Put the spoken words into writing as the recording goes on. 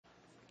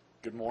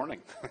Good morning.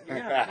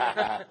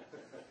 Yeah.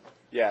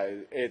 Yeah,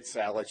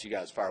 I'll let you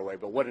guys fire away,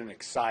 but what an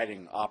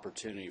exciting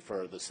opportunity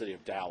for the city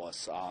of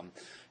Dallas.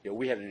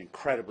 We had an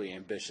incredibly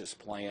ambitious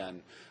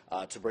plan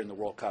to bring the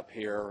World Cup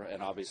here,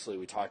 and obviously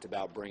we talked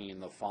about bringing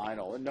the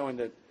final, and knowing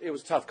that it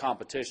was tough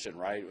competition,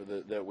 right,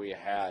 that we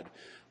had.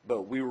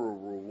 But we were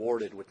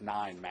rewarded with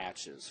 9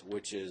 matches,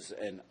 which is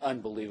an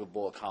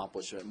unbelievable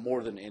accomplishment,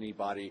 more than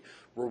anybody.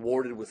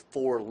 Rewarded with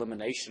 4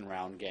 elimination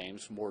round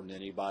games, more than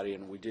anybody,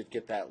 and we did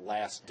get that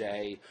last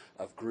day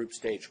of group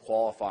stage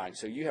qualifying.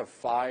 So you have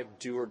 5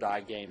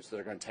 do-or-die games that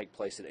are going to take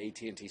place at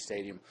AT&T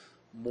Stadium.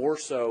 More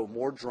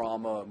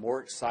drama,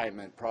 more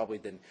excitement probably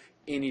than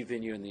any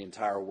venue in the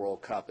entire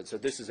World Cup. And so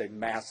this is a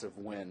massive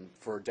win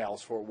for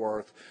Dallas-Fort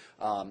Worth,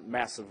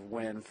 massive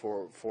win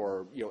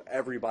for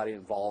everybody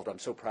involved. I'm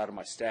so proud of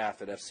my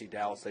staff at FC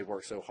Dallas. They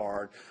work so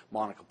hard.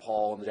 Monica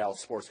Paul and the Dallas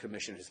Sports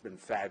Commission has been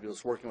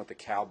fabulous. Working with the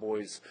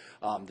Cowboys,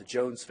 the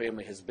Jones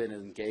family has been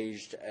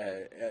engaged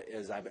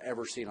as I've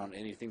ever seen on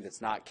anything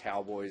that's not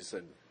Cowboys.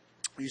 And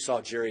you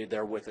saw Jerry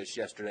there with us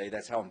yesterday.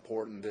 That's how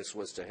important this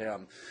was to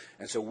him.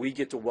 And so we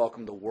get to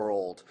welcome the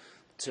world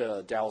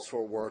to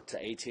Dallas-Fort Worth, to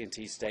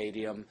AT&T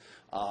Stadium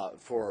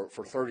for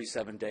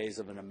 37 days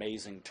of an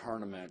amazing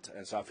tournament.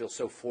 And so I feel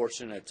so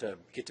fortunate to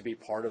get to be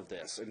part of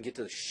this and get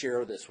to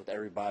share this with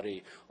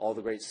everybody, all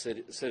the great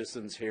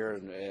citizens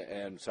here.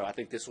 And so I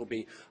think this will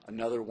be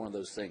another one of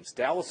those things.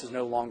 Dallas is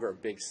no longer a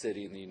big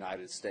city in the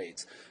United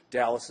States.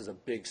 Dallas is a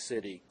big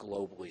city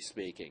globally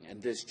speaking,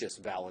 and this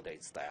just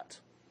validates that.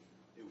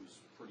 It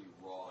was pretty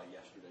raw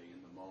yesterday in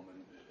the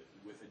moment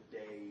with a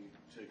day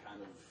to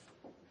kind of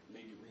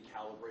maybe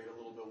recalibrate a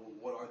little bit.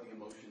 What are the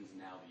emotions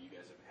now that you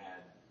guys have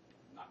had,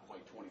 not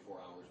quite 24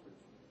 hours, but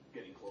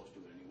getting close to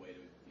it anyway,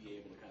 to be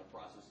able to kind of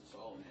process this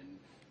all and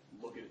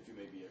look at it through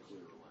maybe a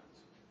clearer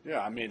lens?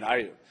 Yeah, I mean,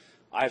 I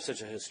have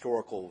such a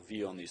historical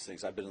view on these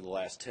things. I've been in the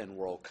last 10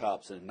 World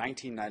Cups. In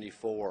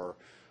 1994,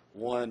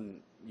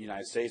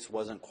 United States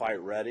wasn't quite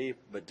ready,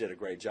 but did a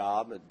great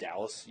job. At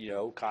Dallas,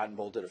 Cotton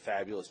Bowl did a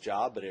fabulous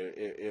job, but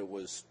it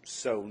was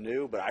so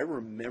new. But I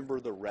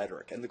remember the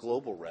rhetoric and the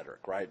global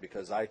rhetoric, right?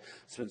 Because I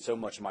spent so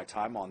much of my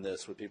time on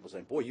this with people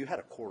saying, boy, you had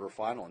a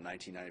quarterfinal in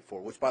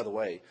 1994, which, by the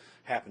way,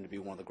 happened to be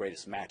one of the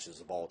greatest matches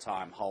of all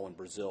time. Holland,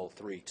 Brazil,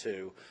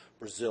 3-2.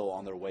 Brazil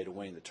on their way to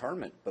winning the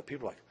tournament. But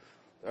people were like,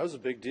 that was a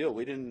big deal.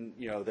 We didn't,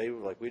 they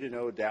were like, we didn't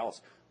know Dallas.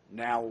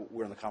 Now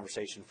we're in the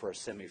conversation for a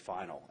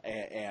semifinal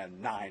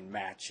and 9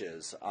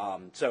 matches.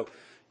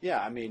 Yeah,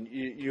 I mean,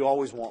 you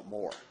always want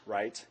more,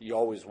 right? You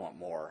always want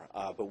more.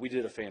 But we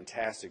did a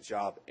fantastic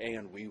job,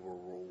 and we were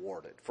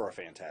rewarded for a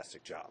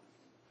fantastic job.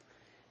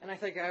 And I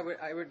think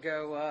I would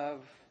go,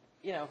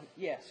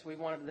 yes, we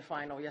wanted the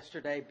final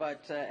yesterday,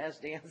 but as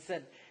Dan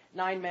said,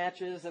 9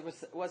 matches. It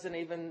wasn't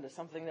even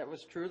something that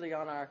was truly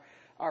on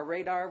our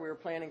radar. We were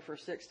planning for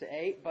 6 to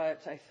 8,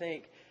 but I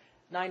think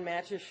 9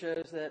 matches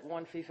shows that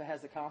FIFA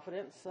has the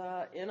confidence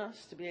in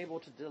us to be able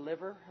to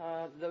deliver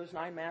those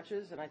 9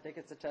 matches, and I think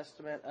it's a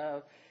testament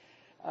of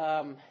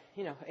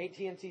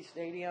AT&T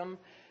Stadium,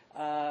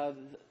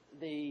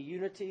 the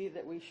unity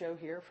that we show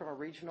here from a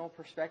regional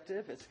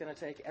perspective. It's going to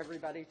take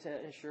everybody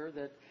to ensure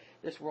that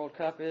this World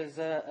Cup is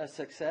a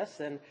success,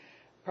 and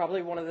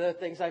probably one of the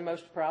things I'm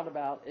most proud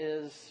about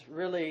is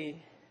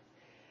really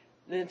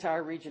the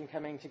entire region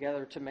coming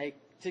together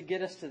to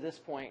get us to this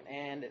point,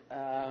 and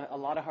a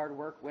lot of hard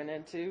work went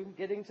into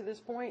getting to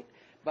this point,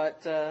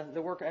 but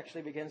the work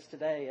actually begins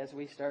today as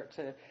we start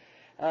to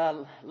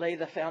lay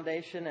the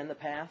foundation and the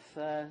path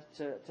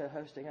to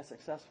hosting a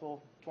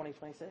successful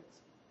 2026.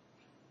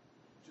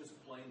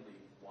 Just plainly,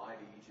 why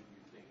do each of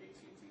you think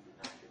AT&T did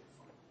not get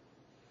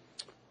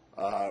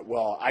the final?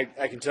 Well,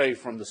 I can tell you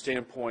from the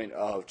standpoint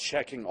of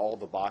checking all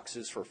the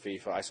boxes for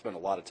FIFA, I spent a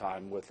lot of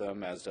time with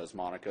them, as does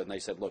Monica, and they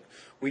said, look,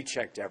 we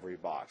checked every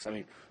box. I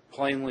mean,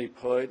 plainly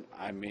put,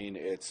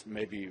 it's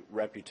maybe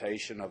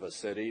reputation of a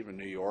city in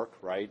New York,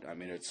 right? I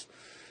mean, it's,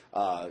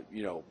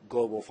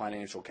 global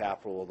financial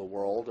capital of the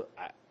world.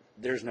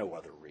 There's no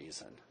other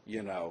reason,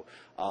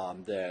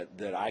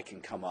 that I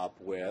can come up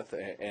with.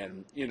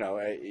 And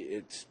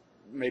it's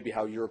maybe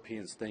how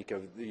Europeans think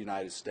of the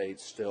United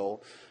States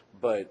still.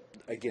 But,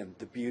 again,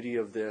 the beauty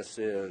of this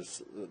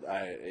is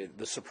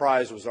the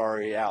surprise was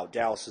already out.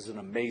 Dallas is an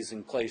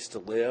amazing place to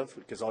live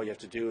because all you have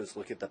to do is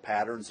look at the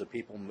patterns of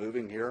people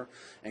moving here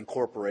and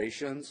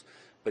corporations.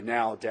 But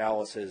now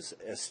Dallas has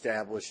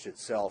established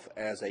itself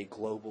as a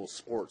global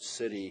sports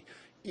city,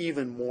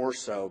 even more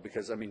so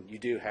because, you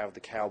do have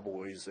the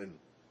Cowboys and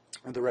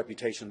the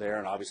reputation there,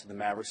 and obviously the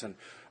Mavericks and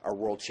our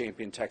world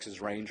champion Texas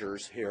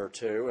Rangers here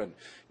too. And,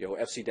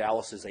 FC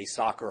Dallas is a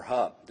soccer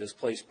hub. This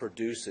place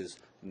produces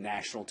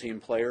national team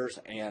players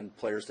and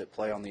players that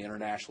play on the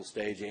international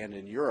stage and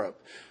in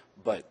Europe,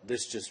 but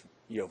this just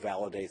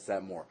validates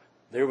that more.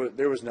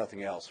 There was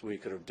nothing else we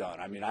could have done.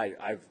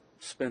 I've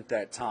spent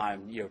that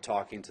time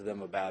talking to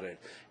them about it,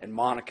 and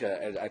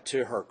Monica,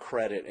 to her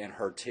credit, and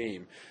her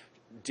team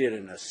did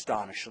an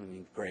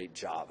astonishingly great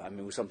job.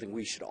 It was something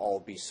we should all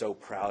be so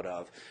proud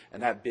of,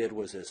 and that bid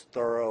was as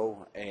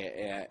thorough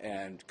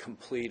and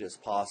complete as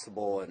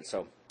possible. And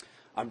so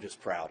I'm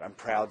just proud. I'm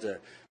proud to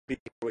be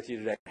here with you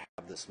today and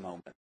have this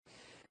moment.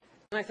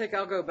 And I think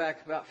I'll go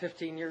back about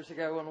 15 years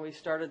ago when we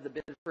started the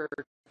bid for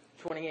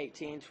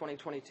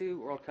 2018-2022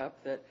 World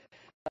Cup that,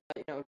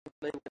 they went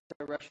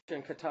to Russia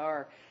and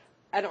Qatar.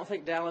 I don't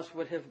think Dallas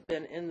would have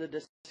been in the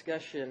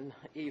discussion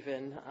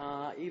even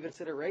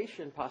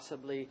consideration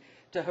possibly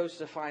to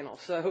host a final.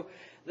 So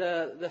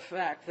the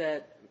fact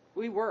that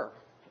we were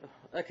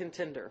a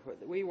contender,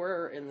 we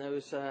were in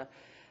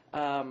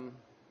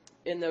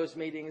those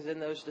meetings, in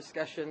those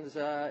discussions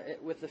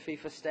with the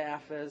FIFA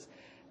staff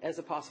as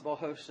a possible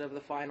host of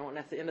the final. And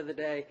at the end of the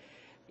day,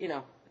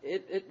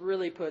 it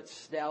really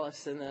puts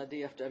Dallas and the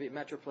DFW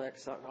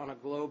Metroplex on a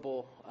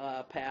global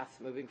path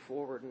moving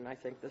forward. And I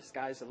think the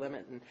sky's the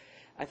limit. And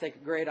I think a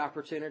great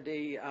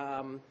opportunity,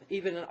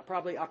 even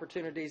probably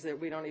opportunities that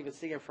we don't even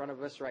see in front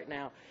of us right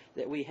now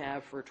that we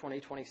have for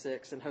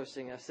 2026 and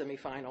hosting a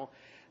semifinal.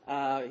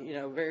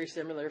 Very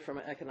similar from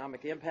an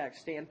economic impact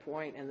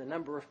standpoint and the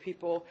number of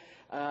people,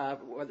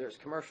 whether it's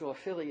commercial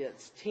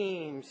affiliates,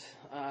 teams,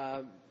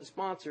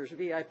 sponsors,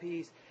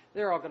 VIPs,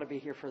 they're all going to be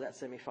here for that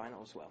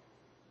semifinal as well.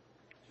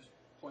 Just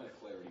point of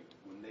clarity,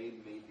 when they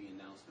made the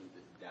announcement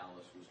that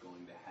Dallas was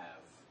going to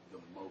have the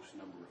most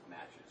number of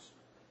matches,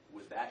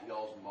 was that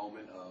y'all's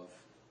moment of,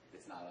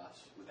 it's not us?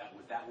 Was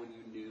that when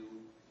you knew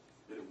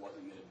that it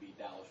wasn't going to be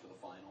Dallas for the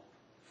final?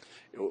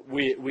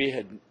 We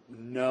had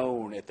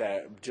known at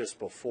that just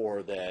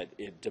before that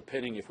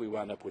depending if we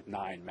wound up with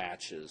 9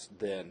 matches,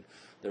 then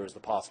there was the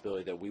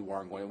possibility that we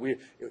weren't going. We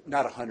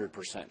not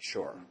 100%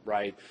 sure,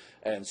 right?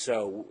 And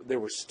so there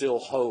was still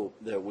hope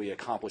that we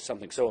accomplished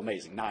something so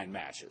amazing, 9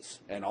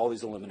 matches, and all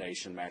these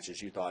elimination matches.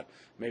 You thought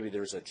maybe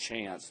there's a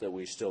chance that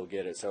we still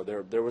get it. So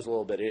there was a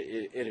little bit.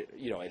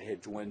 It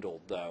had dwindled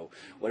though.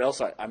 What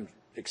else I'm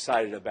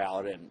excited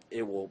about, and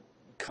it will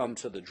come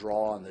to the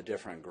draw in the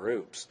different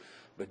groups.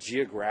 But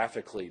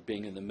geographically,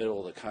 being in the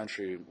middle of the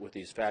country with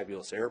these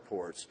fabulous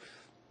airports,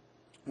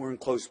 we're in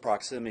close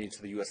proximity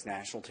to the U.S.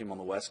 national team on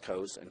the West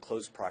Coast and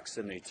close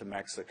proximity to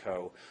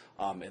Mexico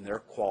in their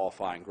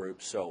qualifying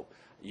group. So,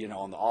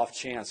 on the off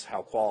chance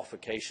how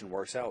qualification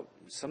works out,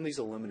 some of these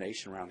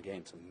elimination round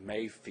games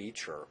may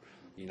feature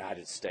the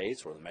United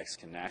States or the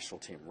Mexican national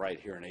team right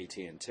here in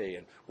AT&T.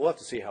 And we'll have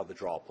to see how the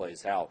draw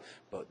plays out.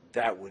 But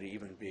that would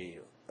even be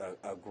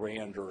a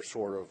grander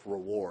sort of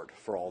reward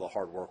for all the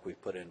hard work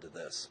we've put into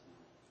this.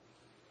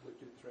 Would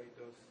you trade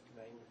those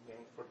 9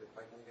 games for the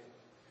final game?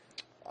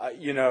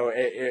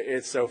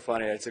 It's so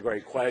funny. It's a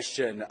great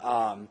question.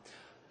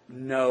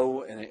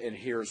 No, and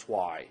here's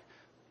why.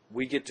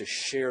 We get to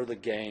share the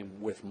game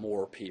with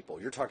more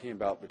people. You're talking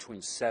about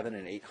between 700,000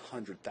 and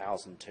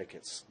 800,000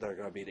 tickets that are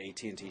going to be at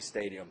AT&T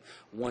Stadium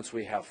once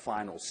we have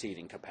final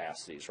seating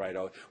capacities, right?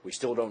 We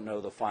still don't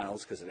know the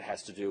finals because it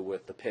has to do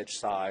with the pitch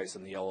size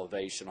and the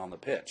elevation on the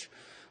pitch.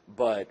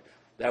 But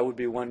that would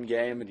be one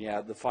game, and yeah,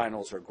 the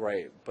finals are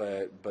great.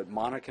 But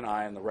Monica and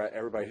I and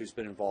everybody who's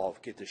been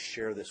involved get to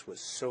share this with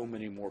so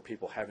many more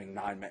people having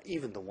 9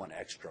 even the one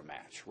extra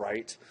match,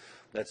 right?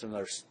 That's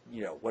another,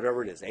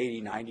 whatever it is,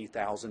 80,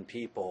 90,000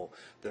 people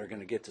that are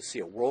going to get to see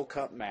a World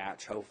Cup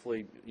match.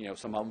 Hopefully,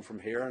 some of them from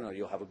here, and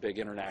you'll have a big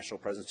international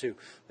presence too,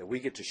 that we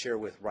get to share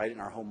with right in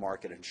our home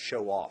market and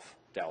show off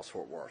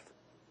Dallas-Fort Worth.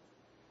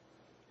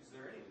 Is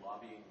there any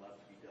lobbying left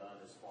to be done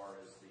as far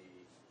as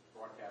the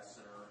broadcast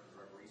center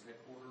and referees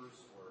headquarters,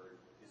 or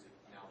is it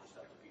now just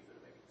up to FIFA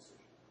to make a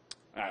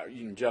decision?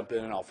 You can jump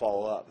in and I'll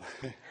follow up.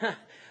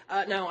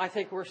 No, I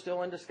think we're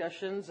still in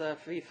discussions.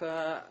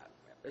 FIFA,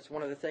 it's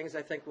one of the things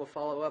I think we'll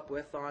follow up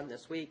with on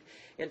this week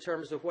in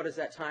terms of what does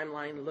that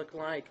timeline look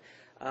like.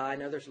 I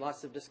know there's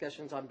lots of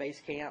discussions on base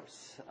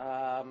camps,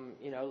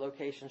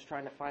 locations,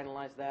 trying to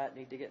finalize that,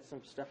 need to get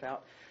some stuff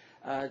out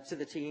to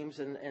the teams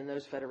and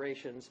those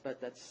federations,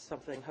 but that's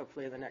something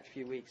hopefully in the next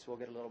few weeks we'll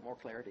get a little more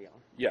clarity on.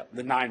 Yeah,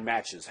 the 9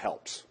 matches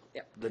helps.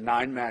 Yep. The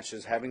 9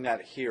 matches, having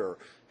that here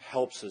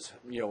helps us,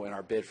 in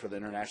our bid for the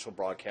International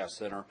Broadcast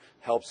Center,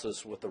 helps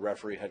us with the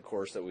referee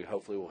headquarters that we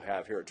hopefully will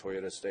have here at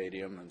Toyota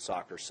Stadium and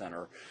Soccer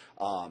Center,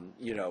 and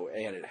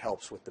it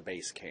helps with the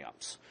base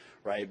camps,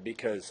 right?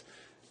 Because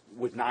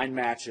with 9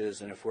 matches,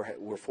 and if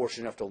we're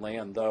fortunate enough to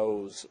land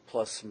those,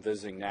 plus some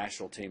visiting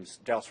national teams,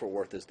 Dallas-Fort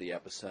Worth is the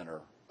epicenter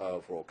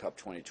of World Cup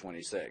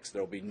 2026.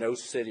 There will be no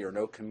city or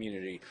no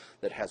community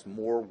that has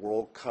more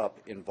World Cup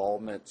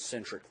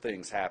involvement-centric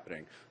things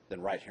happening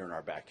than right here in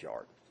our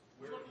backyard.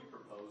 Where do you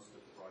propose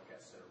that the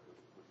broadcast center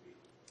would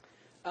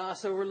be?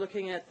 So we're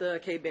looking at the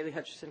K. Bailey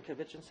Hutchison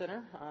Convention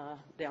Center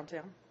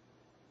downtown.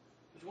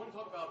 Do you want to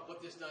talk about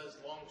what this does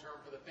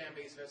long-term for the fan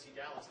base of FC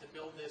Dallas, to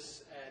build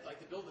this,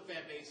 to build the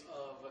fan base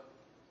of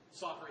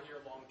soccer here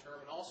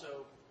long-term, and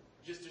also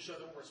just to show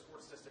that we're a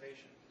sports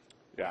destination?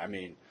 Yeah,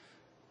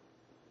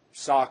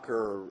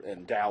 soccer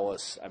and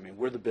Dallas,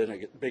 we're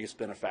the biggest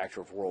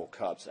benefactor of World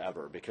Cups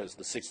ever, because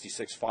the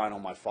 66 final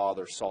my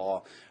father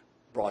saw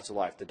brought to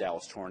life the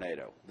Dallas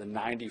Tornado. The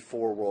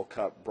 94 World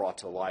Cup brought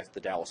to life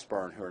the Dallas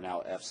Burn, who are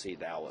now FC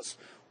Dallas.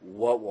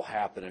 what will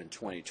happen in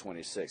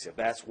 2026. If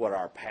that's what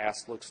our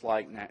past looks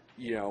like,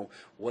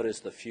 what does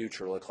the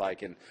future look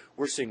like? And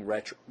we're seeing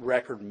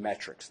record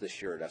metrics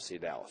this year at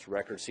FC Dallas,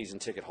 record season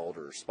ticket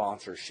holders,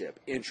 sponsorship,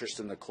 interest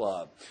in the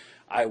club.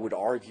 I would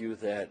argue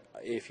that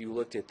if you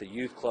looked at the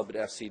youth club at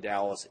FC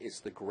Dallas,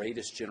 it's the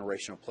greatest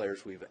generation of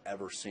players we've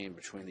ever seen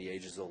between the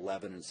ages of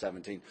 11 and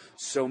 17.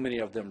 So many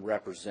of them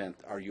represent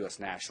our U.S.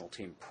 national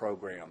team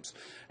programs.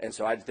 And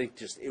so I think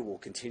just it will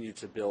continue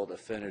to build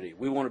affinity.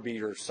 We want to be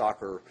your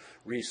soccer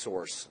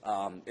resource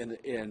in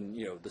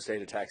the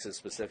state of Texas,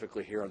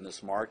 specifically here in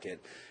this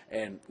market.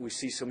 And we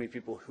see so many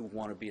people who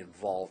want to be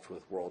involved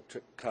with World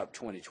Cup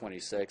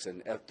 2026,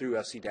 and through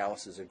FC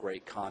Dallas is a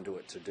great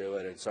conduit to do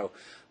it. And so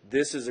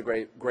this is a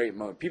great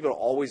moment. People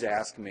always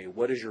ask me,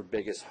 what is your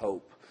biggest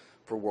hope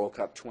for World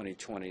Cup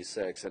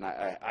 2026? And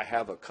I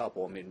have a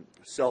couple. I mean,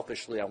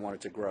 selfishly, I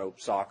wanted to grow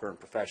soccer and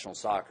professional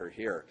soccer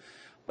here.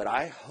 But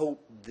I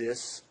hope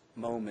this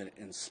moment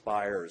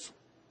inspires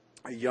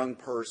a young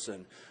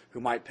person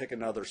who might pick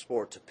another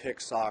sport to pick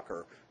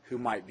soccer, who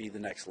might be the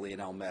next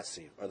Lionel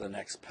Messi or the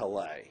next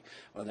Pelé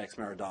or the next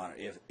Maradona.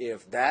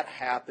 If that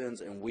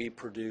happens and we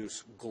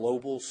produce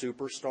global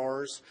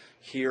superstars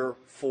here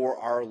for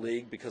our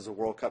league because of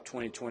World Cup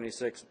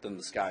 2026, then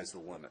the sky's the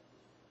limit.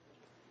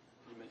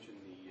 You mentioned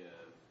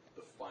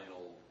the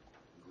final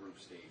group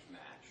stage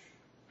match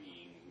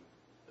being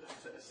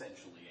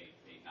essentially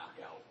a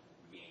knockout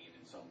game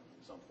in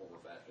some form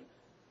or fashion.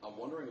 I'm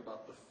wondering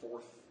about the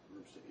fourth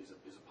group stage. Is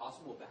it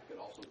possible that could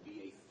also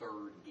be a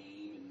third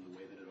game in the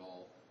way that it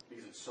all,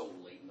 because it's so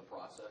late in the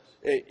process?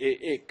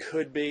 It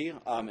could be,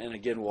 and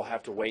again, we'll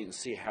have to wait and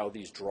see how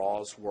these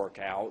draws work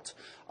out.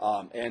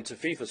 And to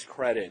FIFA's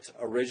credit,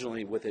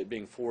 originally with it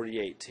being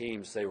 48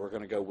 teams, they were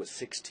going to go with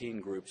 16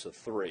 groups of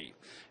 3.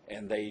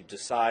 And they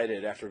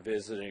decided after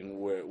visiting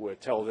with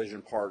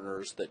television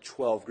partners that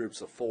 12 groups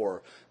of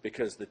 4,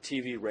 because the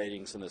TV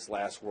ratings in this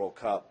last World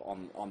Cup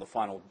on the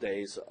final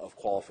days of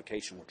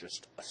qualification were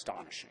just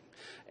astonishing.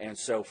 And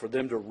so for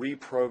them to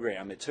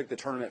reprogram, it took the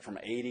tournament from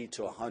 80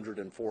 to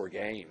 104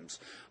 games.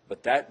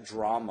 But that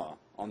drama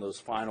on those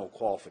final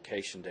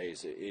qualification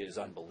days is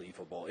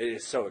unbelievable. It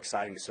is so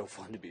exciting, so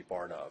fun to be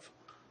part of.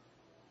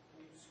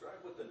 Can you describe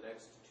what the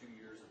next 2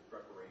 years of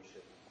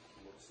preparation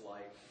looks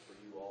like for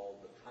you all,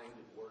 the kind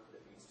of work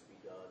that needs to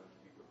be done to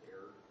be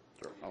prepared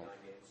for these 9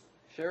 games?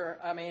 Sure.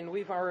 I mean,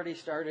 we've already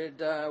started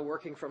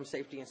working from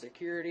safety and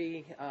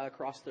security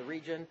across the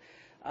region.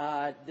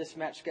 This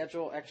match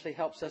schedule actually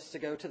helps us to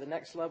go to the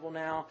next level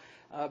now.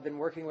 I've been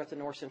working with the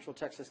North Central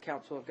Texas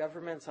Council of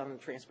Governments on the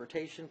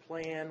transportation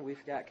plan.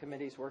 We've got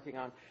committees working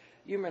on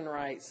human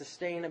rights,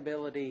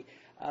 sustainability.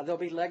 There'll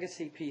be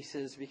legacy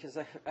pieces because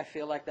I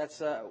feel like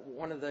that's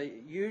one of the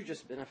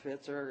hugest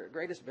benefits or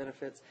greatest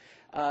benefits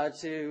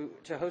to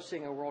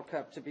hosting a World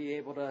Cup, to be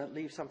able to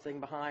leave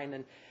something behind.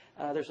 And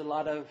there's a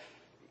lot of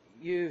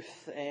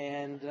youth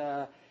and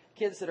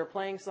kids that are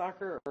playing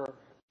soccer or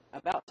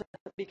about to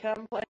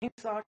become playing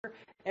soccer,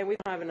 and we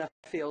don't have enough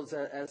fields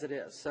as it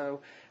is. So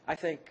I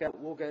think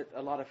we'll get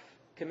a lot of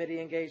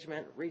committee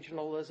engagement,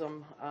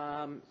 regionalism,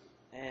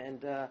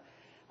 and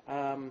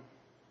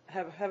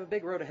have a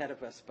big road ahead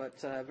of us,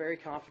 but very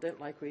confident,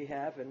 like we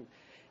have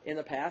in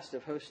the past,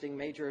 of hosting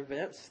major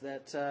events,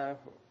 that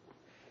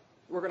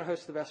we're going to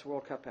host the best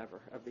World Cup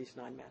ever of these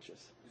 9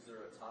 matches. Is there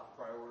a top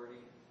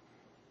priority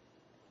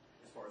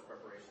as far as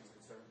preparation is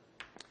concerned?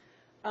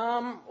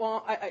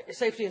 Well,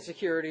 safety and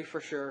security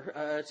for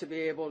sure. To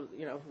be able,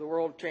 the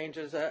world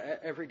changes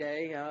every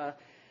day.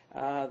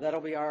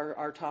 That'll be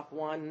our top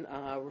one.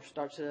 We'll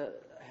start to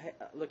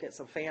look at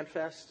some Fan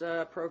Fest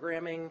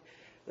programming.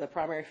 The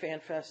primary Fan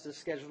Fest is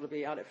scheduled to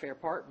be out at Fair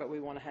Park, but we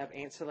want to have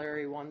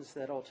ancillary ones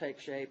that'll take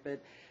shape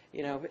at,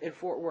 in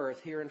Fort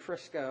Worth, here in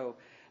Frisco,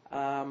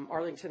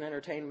 Arlington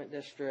Entertainment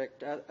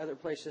District, other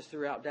places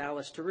throughout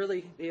Dallas, to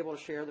really be able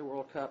to share the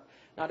World Cup.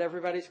 Not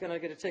everybody's going to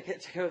get a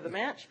ticket to go to the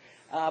match,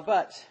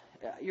 but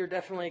you're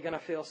definitely going to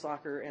feel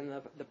soccer and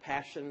the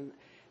passion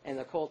and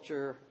the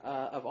culture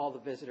of all the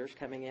visitors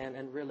coming in,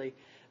 and really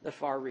the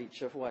far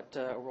reach of what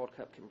a World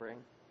Cup can bring.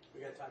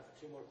 We got time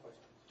for 2 more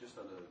questions. Just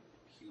on a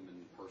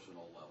human,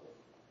 personal level,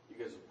 you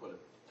guys have put a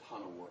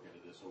ton of work into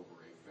this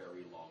over a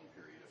very long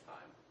period of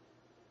time.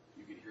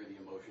 You could hear the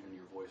emotion in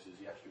your voices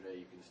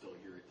yesterday. You can still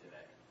hear it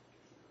today.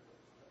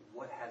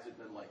 What has it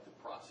been like to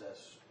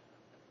process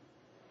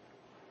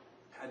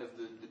kind of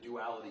the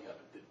duality of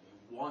it? That you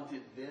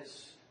wanted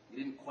this, you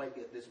didn't quite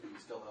get this, but you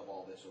still have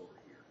all this over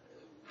here.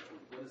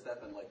 What has that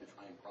been like to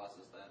try and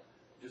process that,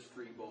 just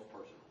for you both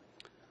personally?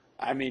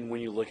 I mean, when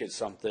you look at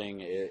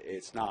something,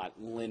 it's not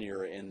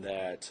linear in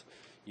that,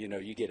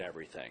 you get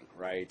everything,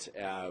 right?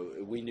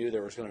 We knew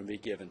there was going to be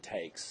give and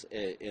takes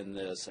in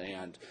this,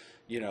 and,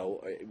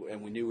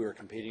 and we knew we were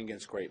competing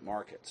against great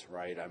markets,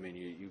 right? I mean,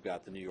 you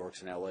got the New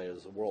Yorks and LA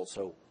as the world.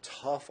 So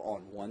tough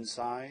on one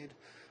side,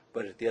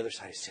 but at the other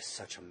side, it's just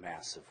such a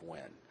massive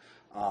win.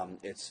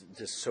 It's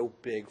just so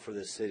big for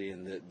the city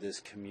and this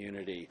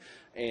community.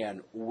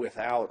 And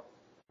without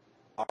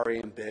our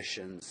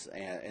ambitions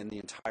and the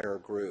entire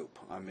group,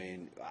 I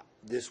mean,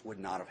 this would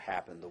not have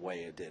happened the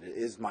way it did. It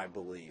is my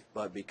belief,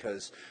 but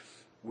because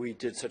we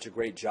did such a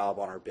great job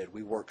on our bid,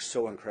 we worked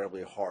so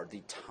incredibly hard.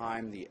 The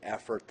time, the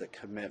effort, the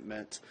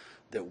commitment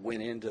that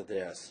went into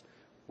this,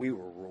 we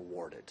were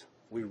rewarded.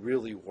 We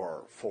really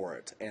were for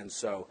it. And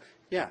so,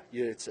 yeah,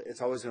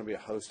 it's always going to be a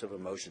host of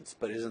emotions,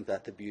 but isn't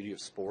that the beauty of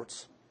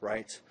sports,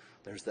 right?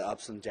 There's the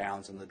ups and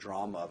downs and the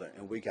drama of it,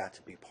 and we got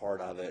to be part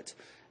of it.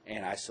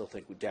 And I still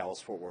think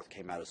Dallas-Fort Worth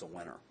came out as a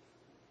winner.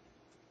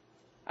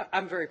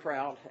 I'm very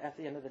proud at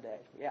the end of the day.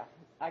 Yeah,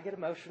 I get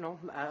emotional.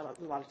 A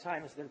lot of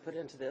time has been put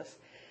into this.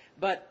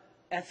 But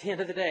at the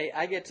end of the day,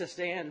 I get to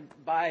stand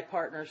by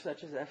partners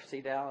such as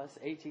FC Dallas,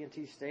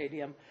 AT&T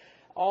Stadium,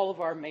 all of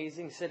our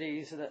amazing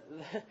cities.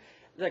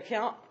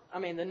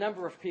 The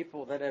number of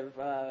people that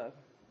have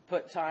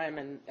put time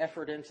and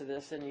effort into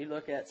this, and you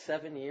look at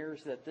 7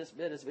 years that this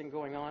bid has been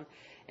going on,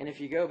 and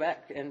if you go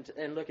back and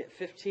look at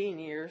 15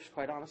 years,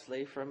 quite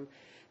honestly, from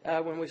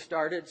when we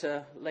started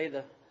to lay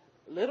the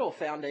little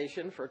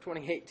foundation for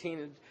 2018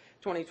 and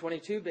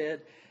 2022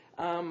 bid,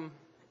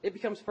 it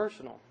becomes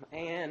personal.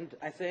 And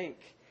I think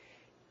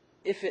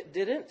if it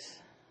didn't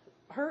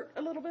hurt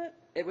a little bit,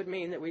 it would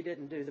mean that we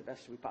didn't do the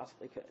best we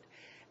possibly could.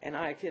 And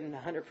I can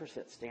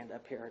 100% stand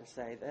up here and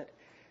say that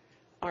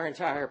our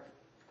entire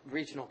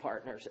regional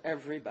partners,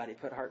 everybody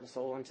put heart and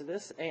soul into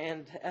this.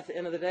 And at the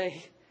end of the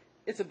day,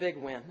 it's a big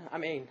win. I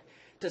mean,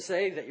 to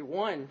say that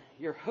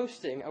you're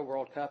hosting a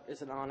World Cup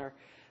is an honor.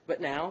 But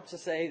now to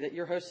say that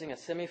you're hosting a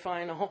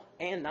semifinal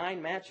and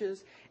 9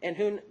 matches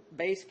and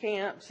base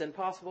camps and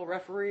possible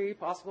referee,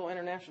 possible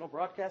international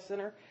broadcast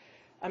center,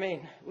 I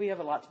mean, we have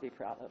a lot to be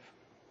proud of.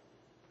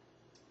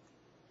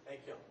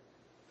 Thank you.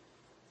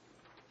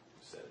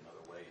 Said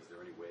another way, is there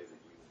any way that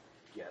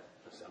you get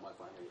a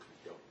semifinal if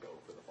you don't go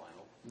for the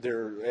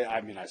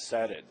final? I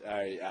said it.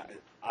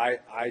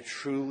 I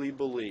truly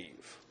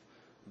believe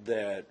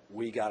that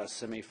we got a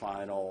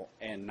semifinal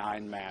and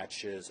 9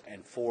 matches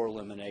and 4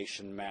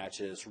 elimination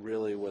matches,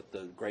 really with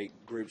the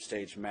great group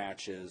stage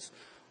matches,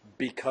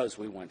 because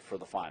we went for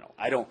the final.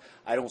 I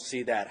don't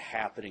see that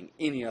happening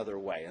any other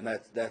way, and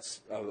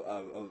that's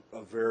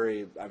a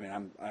very,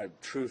 I'm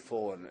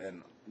truthful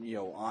and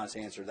honest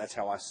answer. That's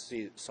how I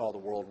saw the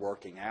world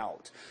working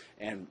out.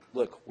 And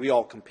look, we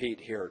all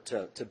compete here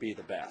to be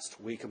the best.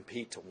 We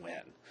compete to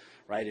win.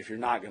 Right? If you're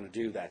not going to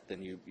do that,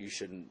 then you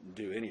shouldn't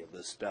do any of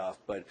this stuff.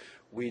 But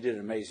we did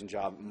an amazing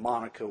job.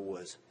 Monica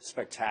was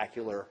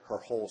spectacular. Her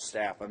whole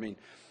staff. I mean,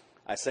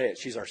 I say it,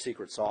 she's our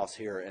secret sauce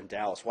here in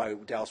Dallas. Why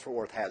Dallas-Fort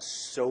Worth has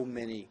so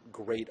many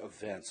great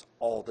events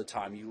all the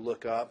time. You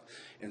look up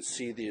and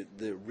see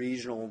the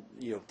regional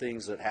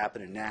things that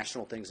happen and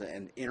national things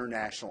and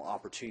international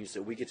opportunities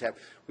that we get to have.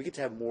 We get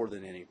to have more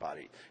than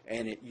anybody.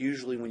 And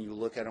usually when you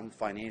look at them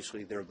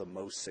financially, they're the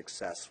most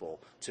successful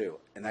too.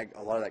 And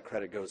a lot of that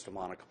credit goes to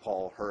Monica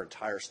Paul, her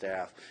entire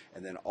staff,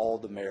 and then all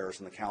the mayors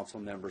and the council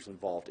members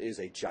involved. It is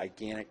a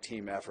gigantic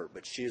team effort,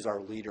 but she is our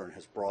leader and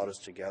has brought us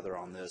together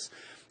on this.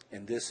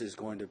 And this is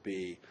going to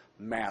be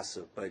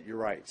massive. But you're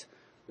right.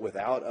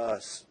 Without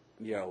us,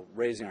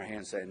 raising our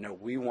hands saying, no,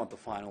 we want the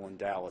final in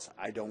Dallas,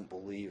 I don't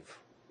believe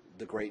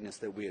the greatness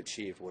that we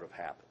achieved would have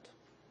happened.